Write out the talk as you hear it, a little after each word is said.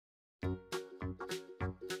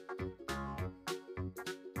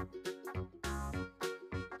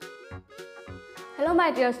Hello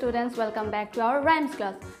my dear students, welcome back to our rhymes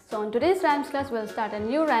class. So in today's rhymes class we'll start a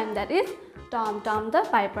new rhyme, that is Tom Tom the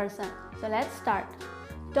piper son. So let's start.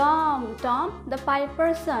 Tom Tom the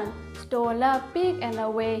piper son stole a pig and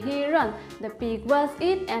away he ran. The pig was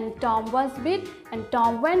eat and Tom was beat and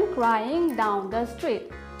Tom went crying down the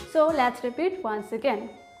street. So let's repeat once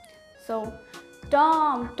again. So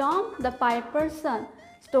Tom Tom the piper son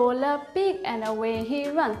stole a pig and away he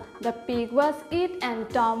ran. The pig was eat and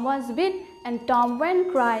Tom was beat and Tom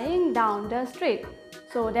went crying down the street.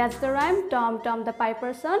 So that's the rhyme, Tom Tom the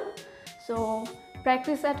piper son. So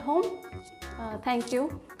practice at home. Thank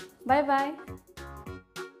you. Bye bye.